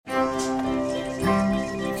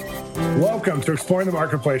Welcome to Exploring the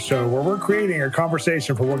Marketplace show, where we're creating a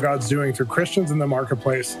conversation for what God's doing through Christians in the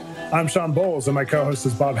marketplace. I'm Sean Bowles, and my co-host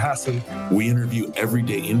is Bob Hassan. We interview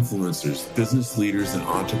everyday influencers, business leaders, and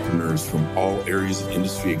entrepreneurs from all areas of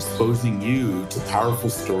industry, exposing you to powerful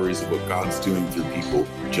stories of what God's doing through people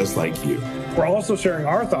just like you. We're also sharing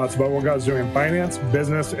our thoughts about what God's doing in finance,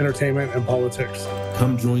 business, entertainment, and politics.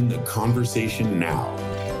 Come join the conversation now.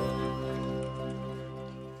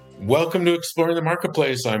 Welcome to Exploring the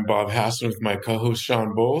Marketplace. I'm Bob Hassan with my co-host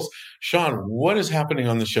Sean Bowles. Sean, what is happening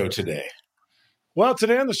on the show today? Well,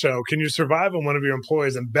 today on the show, can you survive when one of your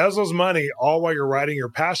employees embezzles money all while you're writing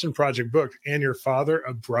your passion project book and your father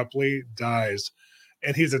abruptly dies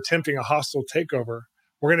and he's attempting a hostile takeover?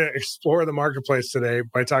 We're going to explore the marketplace today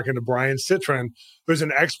by talking to Bryan Citrin, who's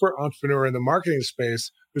an expert entrepreneur in the marketing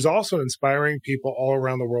space, who's also inspiring people all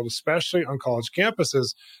around the world, especially on college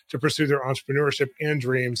campuses, to pursue their entrepreneurship and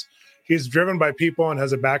dreams. He's driven by people and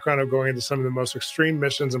has a background of going into some of the most extreme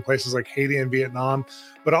missions in places like Haiti and Vietnam,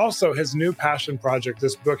 but also his new passion project,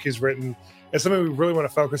 this book he's written, is something we really want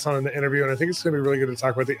to focus on in the interview. And I think it's going to be really good to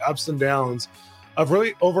talk about the ups and downs of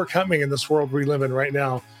really overcoming in this world we live in right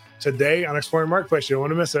now. Today on Exploring Marketplace, you don't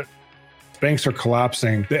want to miss it. Banks are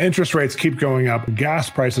collapsing. The interest rates keep going up.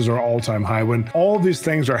 Gas prices are all-time high. When all of these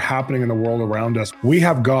things are happening in the world around us, we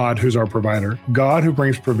have God who's our provider. God who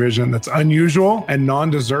brings provision that's unusual and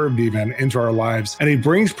non-deserved even into our lives. And he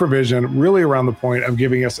brings provision really around the point of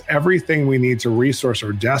giving us everything we need to resource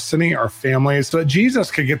our destiny, our families, so that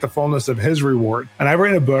Jesus could get the fullness of his reward. And I've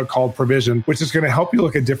written a book called Provision, which is going to help you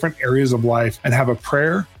look at different areas of life and have a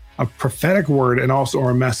prayer, a prophetic word, and also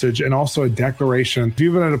a message, and also a declaration. If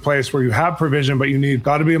you've been at a place where you have provision, but you need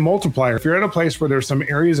God to be a multiplier, if you're at a place where there's some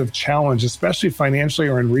areas of challenge, especially financially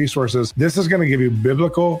or in resources, this is going to give you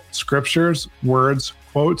biblical scriptures, words,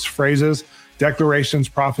 quotes, phrases, declarations,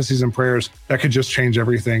 prophecies, and prayers that could just change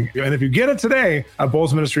everything. And if you get it today at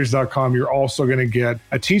bowlesministries.com, you're also going to get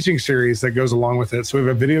a teaching series that goes along with it. So we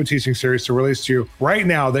have a video teaching series to release to you right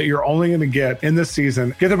now that you're only going to get in this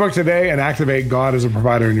season. Get the book today and activate God as a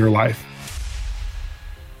provider in your life.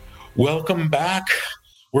 Welcome back.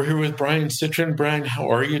 We're here with Bryan Citrin. Bryan, how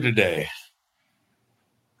are you today?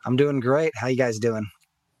 I'm doing great. How you guys doing?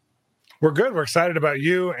 We're good. We're excited about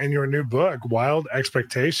you and your new book, Wild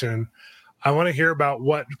Expectation. I want to hear about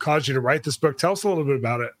what caused you to write this book. Tell us a little bit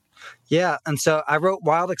about it. Yeah. And so I wrote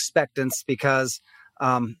Wild Expectance because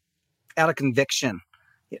out of conviction,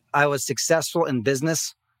 I was successful in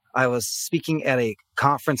business. I was speaking at a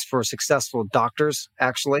conference for successful doctors,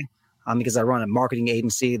 actually, because I run a marketing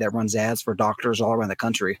agency that runs ads for doctors all around the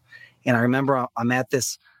country. And I remember I'm at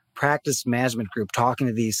this practice management group talking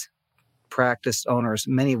to these practice owners,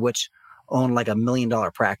 many of which own like $1 million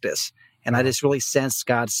practice. And I just really sensed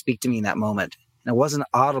God speak to me in that moment. And it wasn't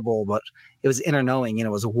audible, but it was inner knowing. And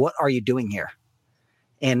it was, what are you doing here?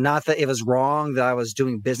 And not that it was wrong that I was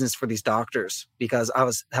doing business for these doctors, because I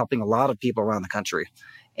was helping a lot of people around the country.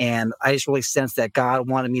 And I just really sensed that God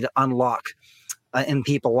wanted me to unlock in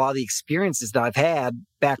people a lot of the experiences that I've had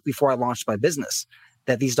back before I launched my business,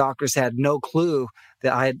 that these doctors had no clue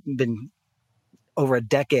that I had been over a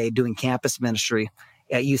decade doing campus ministry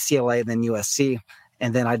at UCLA, then USC.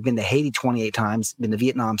 And then I'd been to Haiti 28 times, been to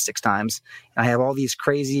Vietnam 6 times. And I have all these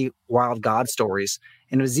crazy, wild God stories.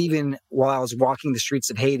 And it was even while I was walking the streets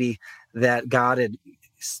of Haiti that God had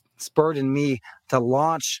spurred in me to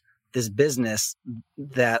launch this business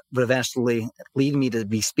that would eventually lead me to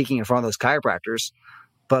be speaking in front of those chiropractors.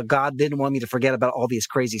 But God didn't want me to forget about all these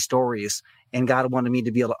crazy stories. And God wanted me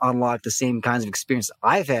to be able to unlock the same kinds of experience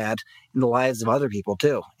I've had in the lives of other people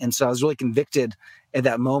too. And so I was really convicted at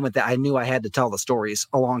that moment that I knew I had to tell the stories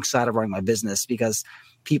alongside of running my business, because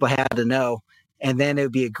people had to know. And then it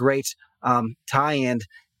would be a great tie-in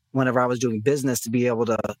whenever I was doing business to be able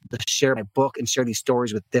to share my book and share these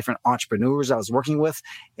stories with different entrepreneurs I was working with,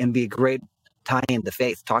 and be a great tie-in to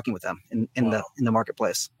faith, talking with them in the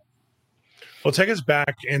marketplace. Well, take us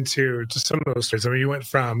back into just some of those stories. I mean, you went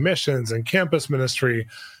from missions and campus ministry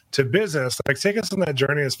to business. Like, take us on that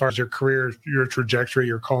journey as far as your career, your trajectory,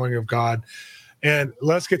 your calling of God. And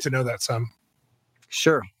let's get to know that some.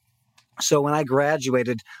 Sure. So when I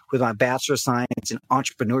graduated with my Bachelor of Science in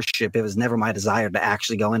Entrepreneurship, it was never my desire to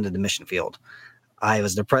actually go into the mission field. I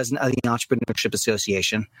was the president of the Entrepreneurship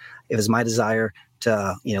Association. It was my desire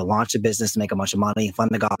to, launch a business, to make a bunch of money, fund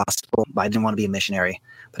the gospel, but I didn't want to be a missionary.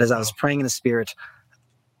 But as I was praying in the Spirit,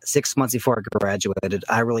 6 months before I graduated,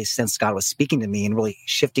 I really sensed God was speaking to me and really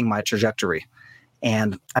shifting my trajectory.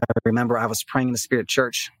 And I remember I was praying in the Spirit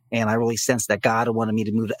church, and I really sensed that God wanted me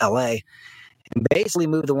to move to LA and basically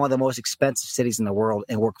moved to one of the most expensive cities in the world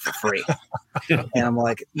and work for free. And I'm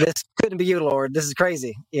like, this couldn't be you, Lord. This is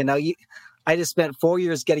crazy. I just spent 4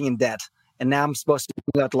 years getting in debt, and now I'm supposed to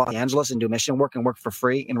move out to Los Angeles and do mission work and work for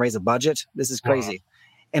free and raise a budget. This is crazy. Wow.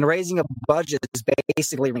 And raising a budget is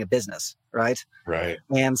basically running a business, right? Right.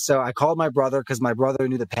 And so I called my brother because my brother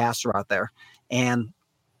knew the pastor out there. And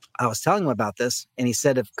I was telling him about this. And he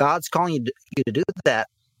said, if God's calling you to do that,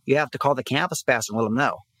 you have to call the campus pastor and let him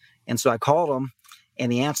know. And so I called him,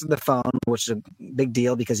 and he answered the phone, which is a big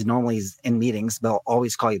deal because he normally is in meetings, but I'll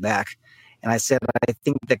always call you back. And I said, I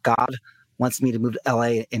think that God wants me to move to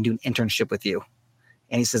LA and do an internship with you.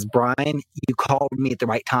 And he says, Bryan, you called me at the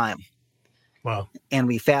right time. Wow. And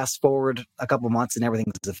we fast forward a couple of months and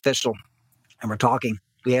everything's official. And we're talking.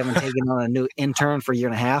 We haven't taken on a new intern for a year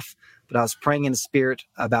and a half, but I was praying in the Spirit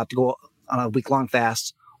about to go on a week-long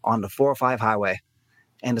fast on the 405 highway.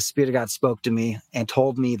 And the Spirit of God spoke to me and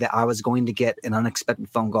told me that I was going to get an unexpected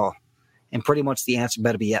phone call. And pretty much the answer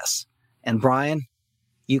better be yes. And Bryan,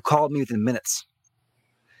 you called me within minutes.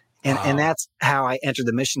 And wow. And that's how I entered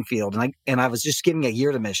the mission field. And I was just giving a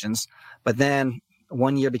year to missions, but then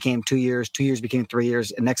 1 year became 2 years, 2 years became 3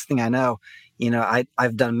 years. And next thing I know,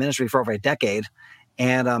 I've done ministry for over a decade.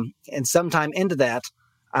 And sometime into that,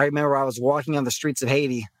 I remember I was walking on the streets of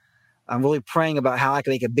Haiti. I'm really praying about how I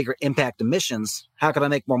could make a bigger impact in missions. How could I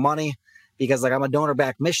make more money? Because I'm a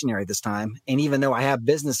donor-backed missionary this time. And even though I have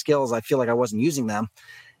business skills, I feel like I wasn't using them.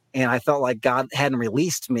 And I felt like God hadn't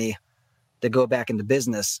released me to go back into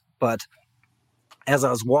business. But as I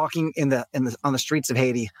was walking on the streets of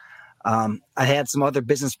Haiti, I had some other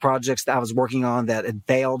business projects that I was working on that had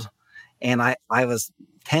failed. And I was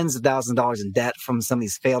tens of thousands of dollars in debt from some of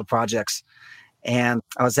these failed projects. And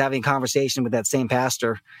I was having a conversation with that same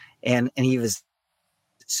pastor, and he was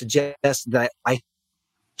suggested that I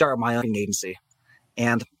start my own agency.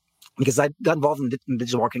 And because I got involved in the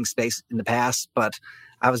digital marketing space in the past, but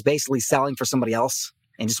I was basically selling for somebody else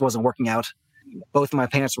and just wasn't working out. Both of my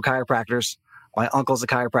parents were chiropractors. My uncle's a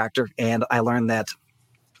chiropractor, and I learned that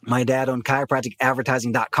my dad owned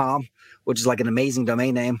chiropracticadvertising.com, which is like an amazing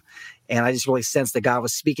domain name. And I just really sensed that God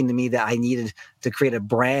was speaking to me that I needed to create a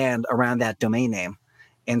brand around that domain name.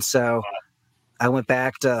 And so I went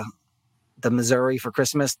back to Missouri for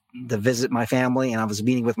Christmas to visit my family, and I was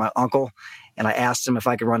meeting with my uncle, and I asked him if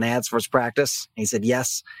I could run ads for his practice. And he said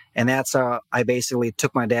yes. And that's how I basically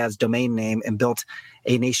took my dad's domain name and built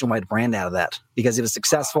a nationwide brand out of that because it was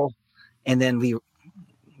successful. And then we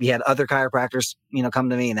had other chiropractors, come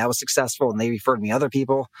to me, and that was successful, and they referred me other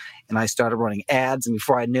people, and I started running ads. And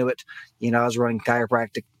before I knew it, I was running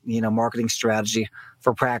chiropractic, marketing strategy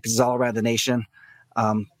for practices all around the nation.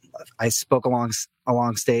 I spoke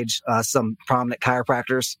along stage some prominent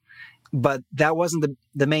chiropractors, but that wasn't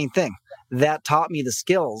the main thing. That taught me the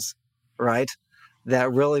skills, right,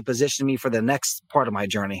 that really positioned me for the next part of my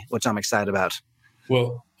journey, which I'm excited about.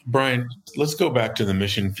 Well, Bryan, let's go back to the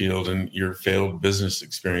mission field and your failed business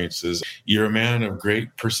experiences. You're a man of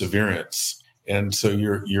great perseverance. And so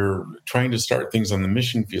you're trying to start things on the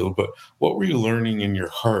mission field, but what were you learning in your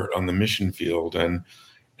heart on the mission field? And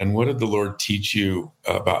what did the Lord teach you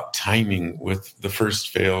about timing with the first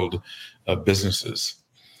failed businesses?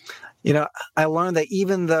 I learned that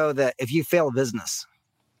even though that if you fail a business,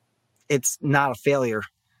 it's not a failure.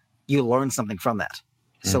 You learn something from that.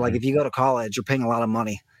 So like if you go to college, you're paying a lot of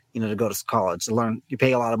money, to go to college to learn. You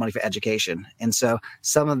pay a lot of money for education. And so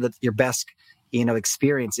some of your best,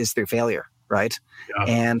 experience is through failure, right? Yeah.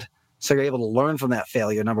 And so you're able to learn from that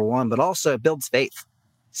failure, number one, but also it builds faith.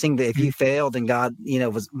 Seeing that if you failed and God,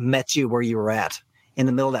 met you where you were at in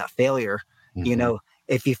the middle of that failure,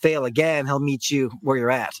 if you fail again, he'll meet you where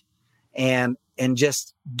you're at and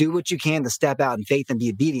just do what you can to step out in faith and be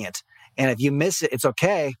obedient. And if you miss it, it's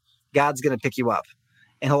okay. God's going to pick you up.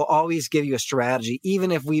 And he'll always give you a strategy,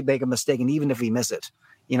 even if we make a mistake and even if we miss it.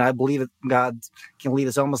 I believe that God can lead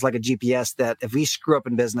us almost like a GPS that if we screw up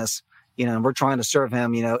in business, and we're trying to serve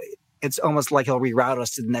him, it's almost like he'll reroute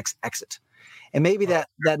us to the next exit. And maybe that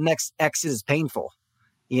next exit is painful,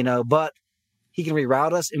 but he can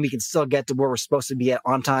reroute us and we can still get to where we're supposed to be at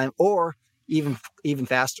on time or even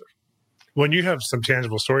faster. When you have some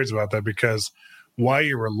tangible stories about that, because while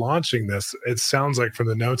you were launching this, it sounds like from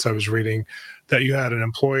the notes I was reading that you had an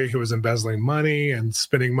employee who was embezzling money and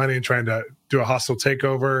spending money and trying to do a hostile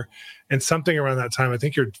takeover. And something around that time, I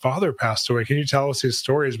think your father passed away. Can you tell us his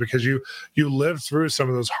stories? Because you lived through some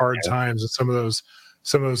of those hard times and some of those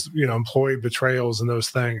employee betrayals and those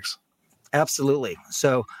things. Absolutely.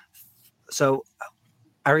 So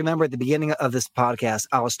I remember at the beginning of this podcast,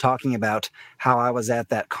 I was talking about how I was at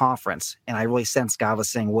that conference and I really sensed God was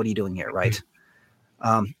saying, what are you doing here? Right.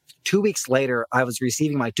 2 weeks later, I was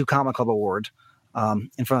receiving my 2 Comma Club award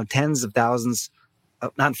in front of tens of thousands,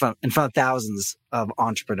 not in front of thousands of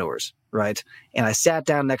entrepreneurs, right? And I sat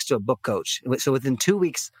down next to a book coach. So within 2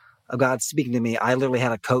 weeks of God speaking to me, I literally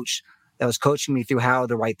had a coach that was coaching me through how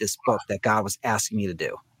to write this book that God was asking me to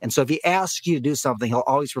do. And so if he asks you to do something, he'll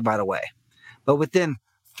always provide a way. But within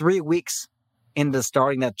 3 weeks into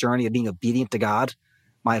starting that journey of being obedient to God,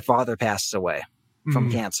 my father passes away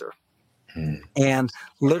from cancer. And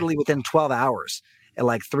literally within 12 hours, at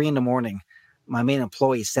like 3 a.m, my main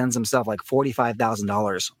employee sends himself like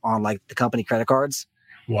 $45,000 on like the company credit cards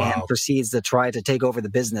and proceeds to try to take over the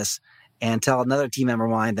business and tell another team member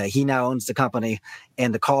of mine that he now owns the company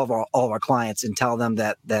and to call all of our clients and tell them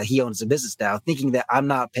that he owns the business now, thinking that I'm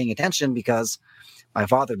not paying attention because my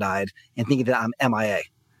father died and thinking that I'm MIA.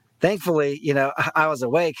 Thankfully, I was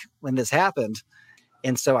awake when this happened.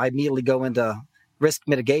 And so I immediately go into risk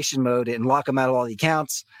mitigation mode and lock them out of all the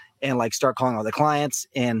accounts and like start calling all the clients.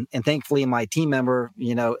 And thankfully my team member,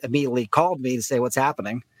 immediately called me to say what's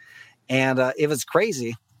happening. And it was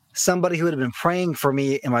crazy. Somebody who had been praying for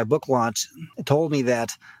me in my book launch told me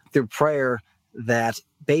that through prayer that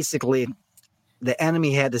basically the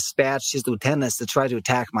enemy had dispatched his lieutenants to try to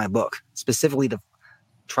attack my book, specifically to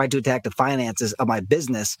try to attack the finances of my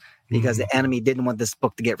business because the enemy didn't want this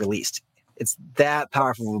book to get released. It's that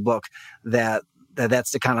powerful of a book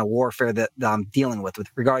that's the kind of warfare that I'm dealing with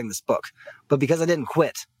regarding this book. But because I didn't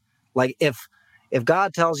quit, like if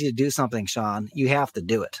God tells you to do something, Sean, you have to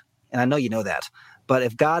do it. And I know you know that. But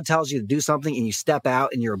if God tells you to do something and you step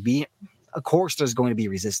out and you're obedient, of course there's going to be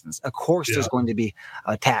resistance. Of course there's going to be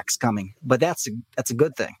attacks coming. But that's a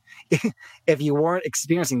good thing. If you weren't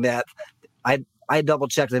experiencing that, I double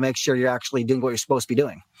check to make sure you're actually doing what you're supposed to be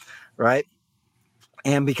doing, right?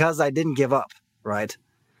 And because I didn't give up, right?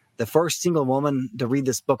 The first single woman to read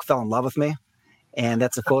this book fell in love with me. And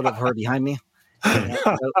that's a photo of her behind me. And,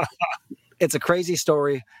 it's a crazy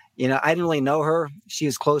story. I didn't really know her. She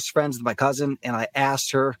was close friends with my cousin. And I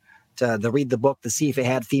asked her to read the book to see if it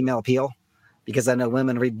had female appeal, because I know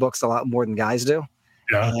women read books a lot more than guys do.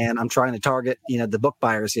 Yeah. And I'm trying to target, the book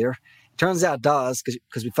buyers here. Turns out it does,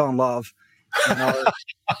 because we fell in love.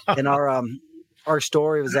 And our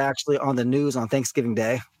story was actually on the news on Thanksgiving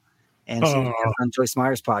Day. And she was on Joyce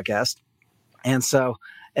Meyer's podcast. And so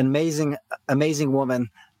an amazing woman,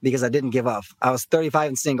 because I didn't give up. I was 35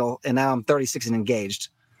 and single, and now I'm 36 and engaged.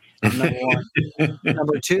 Number one.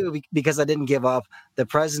 Number two, because I didn't give up, the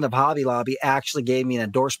president of Hobby Lobby actually gave me an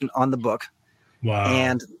endorsement on the book. Wow.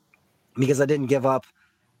 And because I didn't give up,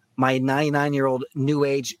 my 99-year-old New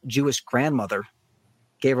Age Jewish grandmother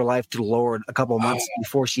gave her life to the Lord a couple of months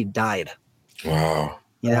before she died. Wow.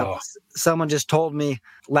 Someone just told me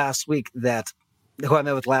last week who I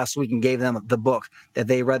met with last week and gave them the book, that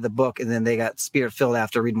they read the book and then they got spirit filled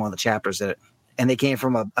after reading one of the chapters in it. And they came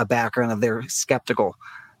from a background of they're skeptical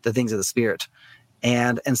to things of the spirit.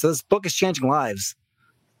 And so this book is changing lives.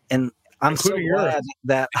 And I'm so glad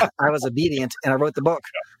that I was obedient and I wrote the book.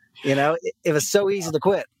 It was so easy to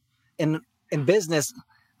quit. In business,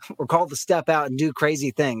 we're called to step out and do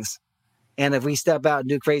crazy things. And if we step out and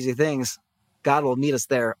do crazy things, God will meet us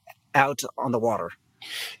there out on the water.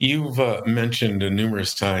 You've mentioned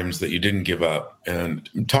numerous times that you didn't give up. And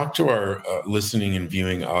talk to our listening and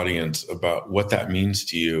viewing audience about what that means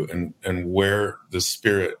to you and where the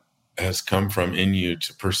Spirit has come from in you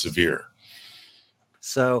to persevere.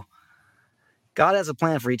 So God has a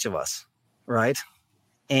plan for each of us, right?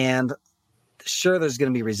 And sure, there's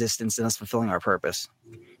going to be resistance in us fulfilling our purpose,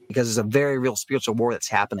 because there's a very real spiritual war that's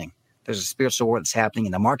happening. There's a spiritual war that's happening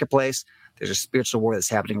in the marketplace. There's a spiritual war that's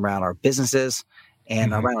happening around our businesses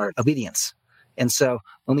and around our obedience. And so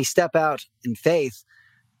when we step out in faith,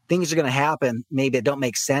 things are going to happen maybe that don't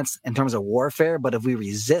make sense in terms of warfare, but if we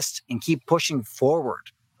resist and keep pushing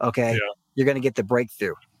forward, you're going to get the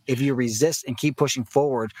breakthrough. If you resist and keep pushing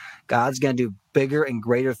forward, God's going to do bigger and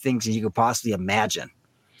greater things than you could possibly imagine.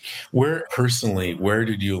 Where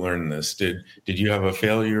did you learn this? Did you have a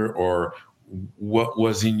failure, or what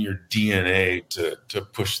was in your DNA to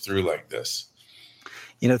push through like this?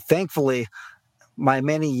 Thankfully, my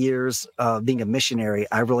many years of being a missionary,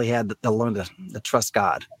 I really had to learn to trust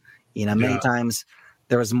God. Many times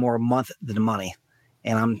there was more month than money,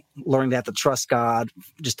 and I'm learning to have to trust God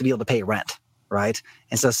just to be able to pay rent, right?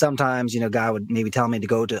 And so sometimes, God would maybe tell me to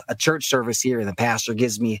go to a church service here, and the pastor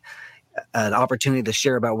gives me an opportunity to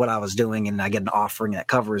share about what I was doing, and I get an offering that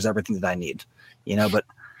covers everything that I need, but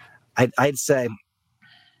I'd say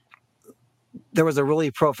there was a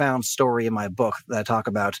really profound story in my book that I talk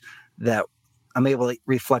about that I'm able to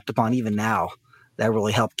reflect upon even now that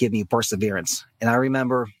really helped give me perseverance. And I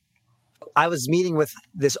remember I was meeting with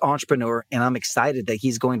this entrepreneur, and I'm excited that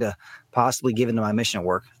he's going to possibly give into my mission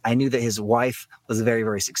work. I knew that his wife was very,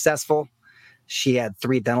 very successful. She had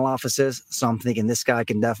 3 dental offices. So I'm thinking this guy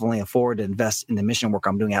can definitely afford to invest in the mission work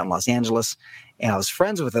I'm doing out in Los Angeles. And I was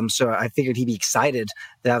friends with him. So I figured he'd be excited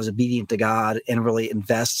that I was obedient to God and really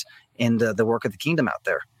invest in the work of the kingdom out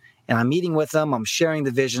there. And I'm meeting with him. I'm sharing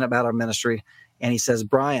the vision about our ministry. And he says,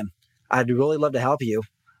 Bryan, I'd really love to help you,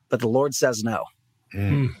 but the Lord says no.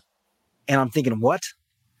 Mm. And I'm thinking, what?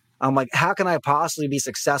 I'm like, how can I possibly be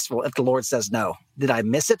successful if the Lord says no? Did I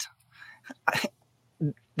miss it?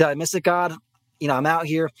 Did I miss it, God? I'm out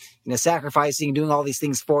here, sacrificing, doing all these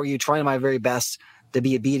things for you, trying my very best to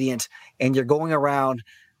be obedient. And you're going around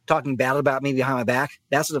talking bad about me behind my back.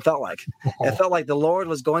 That's what it felt like. It felt like the Lord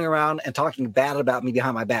was going around and talking bad about me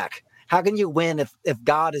behind my back. How can you win if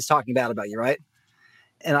God is talking bad about you, right?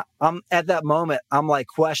 And I'm at that moment, I'm like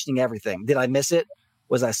questioning everything. Did I miss it?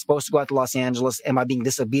 Was I supposed to go out to Los Angeles? Am I being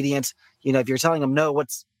disobedient? If you're telling them no,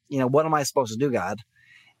 what am I supposed to do, God?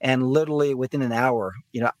 And literally within an hour,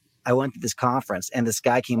 I went to this conference and this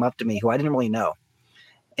guy came up to me who I didn't really know.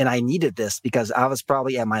 And I needed this because I was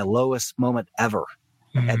probably at my lowest moment ever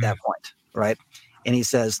at that point, right? And he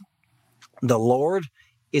says, the Lord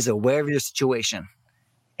is aware of your situation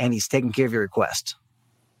and he's taking care of your request.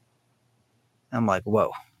 I'm like,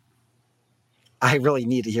 whoa, I really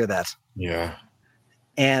need to hear that. Yeah.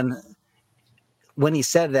 And when he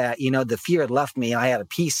said that, the fear had left me and I had a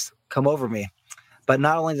peace come over me. But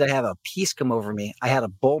not only did I have a peace come over me, I had a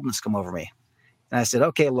boldness come over me. And I said,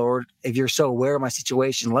 okay, Lord, if you're so aware of my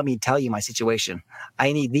situation, let me tell you my situation.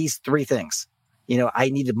 I need these 3 things. I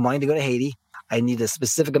needed money to go to Haiti. I needed a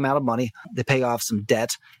specific amount of money to pay off some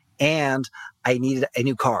debt. And I needed a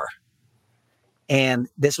new car. And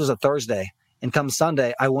this was a Thursday. And come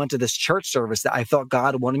Sunday, I went to this church service that I felt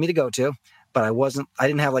God wanted me to go to, but I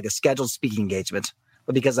didn't have like a scheduled speaking engagement.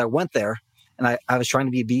 But because I went there and I was trying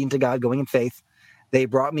to be obedient to God, going in faith, they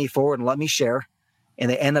brought me forward and let me share. And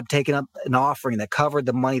they ended up taking up an offering that covered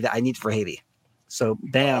the money that I need for Haiti. So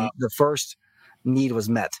bam, the first need was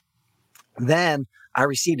met. Then I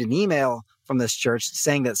received an email from this church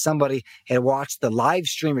saying that somebody had watched the live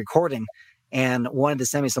stream recording and wanted to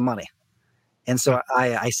send me some money. And so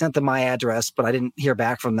I sent them my address, but I didn't hear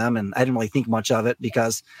back from them. And I didn't really think much of it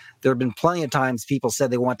because there have been plenty of times people said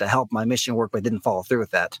they want to help my mission work, but didn't follow through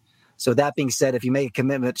with that. So that being said, if you make a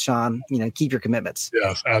commitment, Sean, keep your commitments.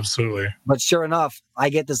 Yes, absolutely. But sure enough, I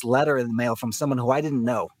get this letter in the mail from someone who I didn't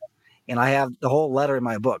know. And I have the whole letter in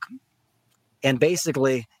my book. And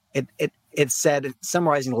basically, it said,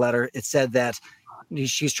 summarizing the letter, it said that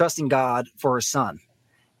she's trusting God for her son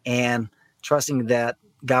and trusting that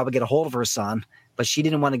God would get a hold of her son. But she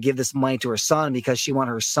didn't want to give this money to her son because she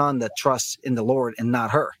wanted her son to trust in the Lord and not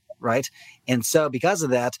her. Right. And so because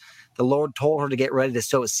of that, the Lord told her to get ready to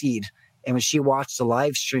sow a seed. And when she watched the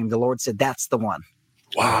live stream, the Lord said, that's the one.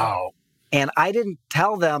 Wow. And I didn't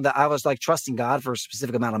tell them that I was like trusting God for a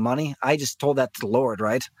specific amount of money. I just told that to the Lord.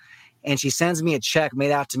 Right. And she sends me a check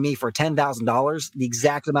made out to me for $10,000, the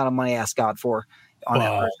exact amount of money I asked God for on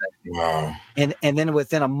that Thursday. Wow. And then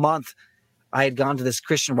within a month, I had gone to this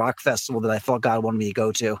Christian rock festival that I felt God wanted me to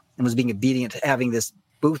go to and was being obedient to having this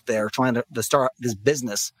booth there, trying to start this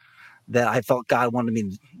business that I felt God wanted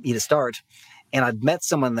me to start. And I'd met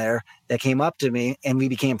someone there that came up to me and we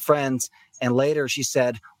became friends. And later she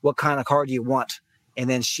said, what kind of car do you want? And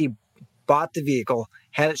then she bought the vehicle,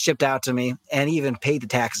 had it shipped out to me, and even paid the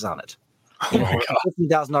taxes on it. Oh my God.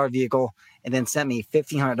 $15,000 vehicle, and then sent me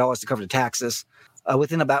 $1,500 to cover the taxes.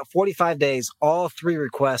 Within about 45 days, all 3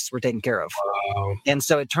 requests were taken care of. Wow. And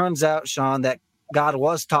so it turns out, Sean, that God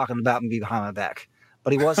was talking about me behind my back,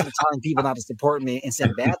 but he wasn't telling people not to support me and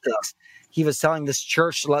saying bad things. He was telling this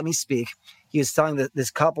church to let me speak. He was telling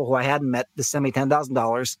this couple who I hadn't met to send me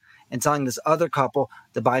 $10,000 and telling this other couple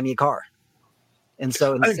to buy me a car. And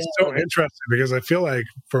so I think it's so interesting because I feel like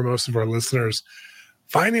for most of our listeners,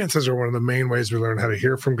 finances are one of the main ways we learn how to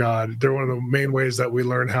hear from God. They're one of the main ways that we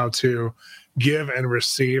learn how to give and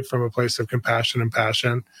receive from a place of compassion and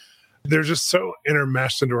passion. They're just so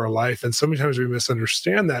intermeshed into our life. And so many times we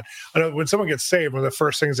misunderstand that. I know when someone gets saved, one of the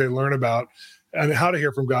first things they learn about and how to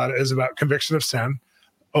hear from God is about conviction of sin.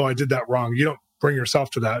 Oh, I did that wrong. You don't bring yourself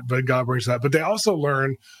to that, but God brings that. But they also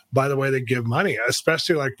learn by the way they give money,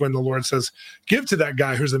 especially like when the Lord says, give to that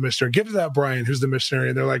guy who's the missionary, give to that Bryan who's the missionary.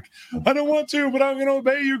 And they're like, I don't want to, but I'm going to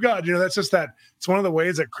obey you, God. That's just that. It's one of the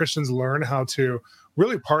ways that Christians learn how to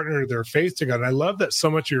really partner their faith to God. And I love that so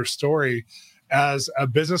much of your story as a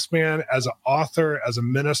businessman, as an author, as a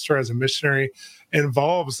minister, as a missionary,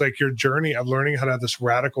 involves like your journey of learning how to have this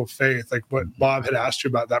radical faith, like what Bob had asked you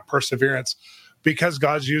about, that perseverance. because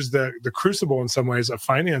God's used the crucible in some ways of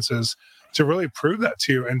finances to really prove that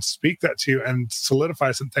to you and speak that to you and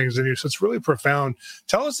solidify some things in you. So it's really profound.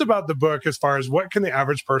 Tell us about the book as far as what can the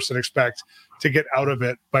average person expect to get out of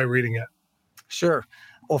it by reading it? Sure.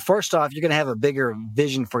 Well, first off, you're going to have a bigger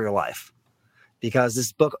vision for your life because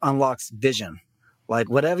this book unlocks vision. Like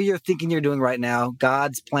whatever you're thinking you're doing right now,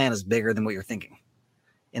 God's plan is bigger than what you're thinking.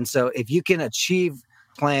 And so if you can achieve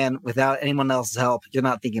plan without anyone else's help, you're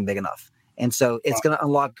not thinking big enough. And so it's going to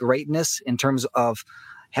unlock greatness in terms of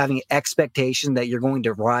having expectation that you're going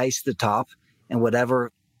to rise to the top in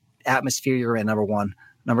whatever atmosphere you're in, number one.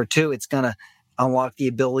 Number two, it's going to unlock the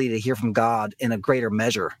ability to hear from God in a greater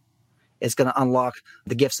measure. It's going to unlock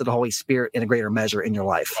the gifts of the Holy Spirit in a greater measure in your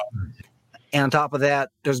life. And on top of that,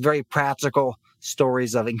 there's very practical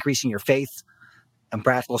stories of increasing your faith and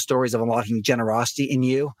practical stories of unlocking generosity in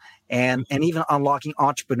you and even unlocking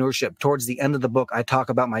entrepreneurship. Towards the end of the book, I talk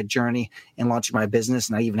about my journey in launching my business,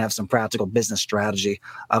 and I even have some practical business strategy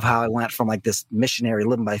of how I went from like this missionary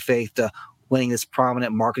living by faith to winning this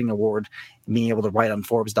prominent marketing award and being able to write on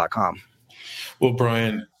Forbes.com. Well,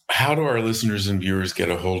 Bryan, how do our listeners and viewers get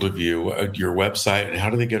a hold of you, your website, and how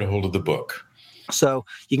do they get a hold of the book? So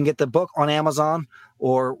you can get the book on Amazon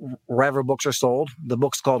or wherever books are sold. The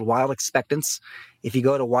book's called Wild Expectance. If you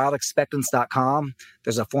go to wildexpectance.com,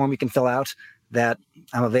 there's a form you can fill out that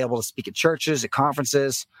I'm available to speak at churches, at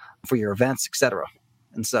conferences, for your events, etc.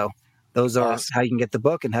 And so those are how you can get the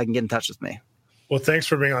book and how you can get in touch with me. Well, thanks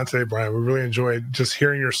for being on today, Bryan. We really enjoyed just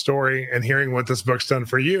hearing your story and hearing what this book's done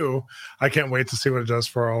for you. I can't wait to see what it does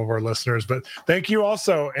for all of our listeners. But thank you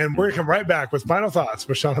also. And we're going to come right back with final thoughts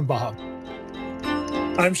with Sean and Bob.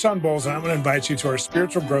 I'm Sean Bowles, and I'm going to invite you to our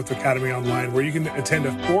Spiritual Growth Academy online, where you can attend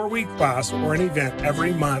a 4-week class or an event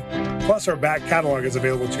every month. Plus, our back catalog is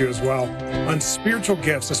available to you as well on spiritual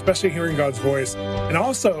gifts, especially hearing God's voice, and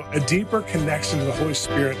also a deeper connection to the Holy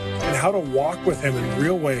Spirit and how to walk with Him in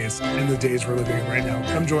real ways in the days we're living in right now.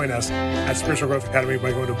 Come join us at Spiritual Growth Academy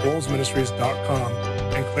by going to bowlesministries.com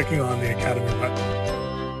and clicking on the Academy button.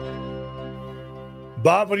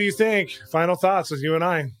 Bob, what do you think? Final thoughts with you and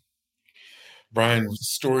I. Bryan's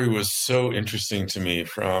story was so interesting to me,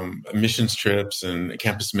 from missions trips and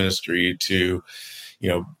campus ministry to,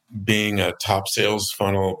 being a top sales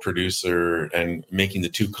funnel producer and making the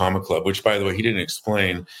 2 Comma Club, which, by the way, he didn't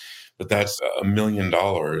explain, but that's $1 million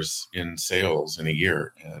in sales in a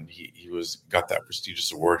year. And he got that prestigious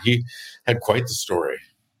award. He had quite the story.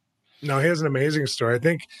 No, he has an amazing story. I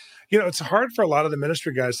think, it's hard for a lot of the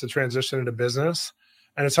ministry guys to transition into business.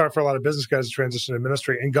 And it's hard for a lot of business guys to transition to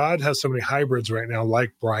ministry. And God has so many hybrids right now,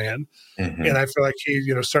 like Bryan. Mm-hmm. And I feel like he,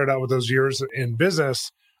 started out with those years in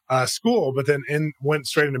business school, but then went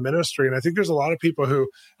straight into ministry. And I think there's a lot of people who,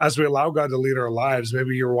 as we allow God to lead our lives,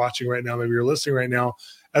 maybe you're watching right now, maybe you're listening right now,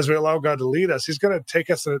 as we allow God to lead us, He's going to take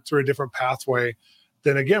us through a different pathway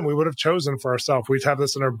than, again, we would have chosen for ourselves. We have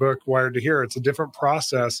this in our book, Wired to Hear. It's a different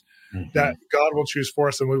process that God will choose for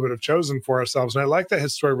us than we would have chosen for ourselves. And I like that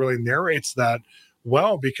his story really narrates that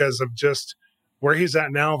well, because of just where he's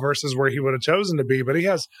at now versus where he would have chosen to be. But he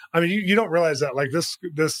has, you don't realize that, like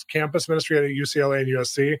this campus ministry at UCLA and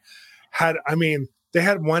USC they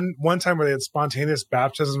had one time where they had spontaneous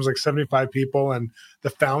baptisms, like 75 people, and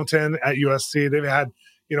the fountain at USC. They've had,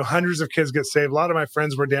 hundreds of kids get saved. A lot of my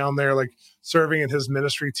friends were down there, like serving in his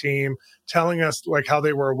ministry team, telling us like how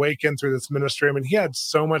they were awakened through this ministry. He had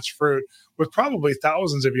so much fruit with probably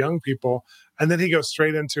thousands of young people. And then he goes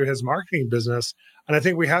straight into his marketing business. And I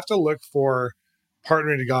think we have to look for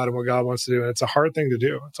partnering to God and what God wants to do. And it's a hard thing to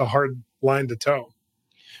do. It's a hard line to toe.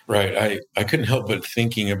 Right. I couldn't help but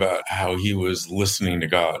thinking about how he was listening to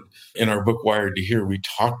God. In our book, Wired to Hear, we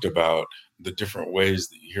talked about the different ways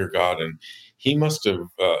that you hear God. And he must have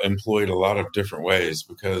employed a lot of different ways,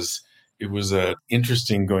 because it was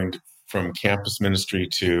interesting going from campus ministry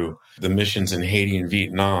to the missions in Haiti and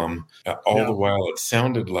Vietnam. The while, it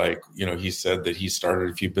sounded like, he said that he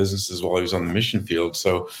started a few businesses while he was on the mission field.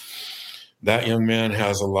 So that young man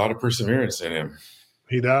has a lot of perseverance in him.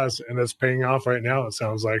 He does, and it's paying off right now, it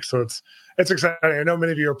sounds like. So it's exciting. I know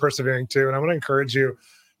many of you are persevering too, and I want to encourage you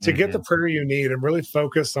to get the prayer you need and really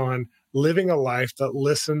focus on living a life that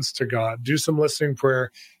listens to God. Do some listening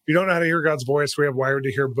prayer. If you don't know how to hear God's voice, we have Wired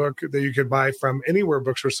to Hear book that you could buy from anywhere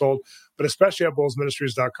books are sold, but especially at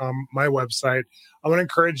bowlesministries.com, my website. I want to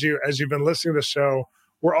encourage you, as you've been listening to the show,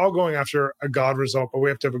 we're all going after a God result, but we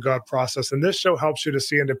have to have a God process. And this show helps you to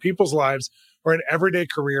see into people's lives or in everyday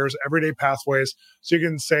careers, everyday pathways. So you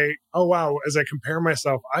can say, oh, wow, as I compare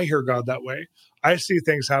myself, I hear God that way. I see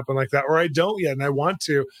things happen like that, or I don't yet, and I want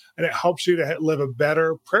to. And it helps you to live a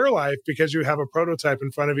better prayer life because you have a prototype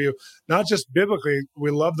in front of you, not just biblically.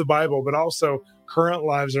 We love the Bible, but also current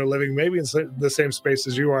lives are living maybe in the same space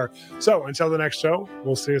as you are. So until the next show,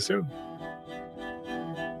 we'll see you soon.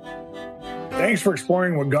 Thanks for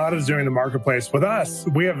exploring what God is doing in the marketplace. With us,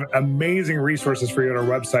 we have amazing resources for you on our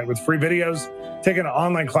website with free videos, take an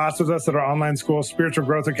online class with us at our online school, Spiritual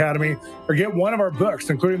Growth Academy, or get one of our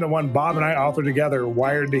books, including the one Bob and I authored together,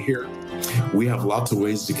 Wired to Hear. We have lots of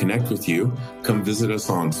ways to connect with you. Come visit us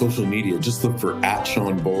on social media. Just look for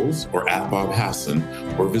 @SeanBowles or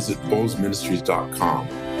 @BobHasson, or visit bowlesministries.com.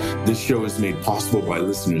 This show is made possible by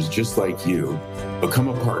listeners just like you. Become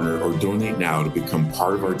a partner or donate now to become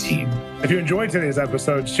part of our team. If you enjoyed today's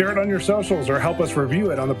episode, share it on your socials or help us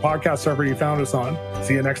review it on the podcast server you found us on.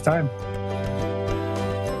 See you next time.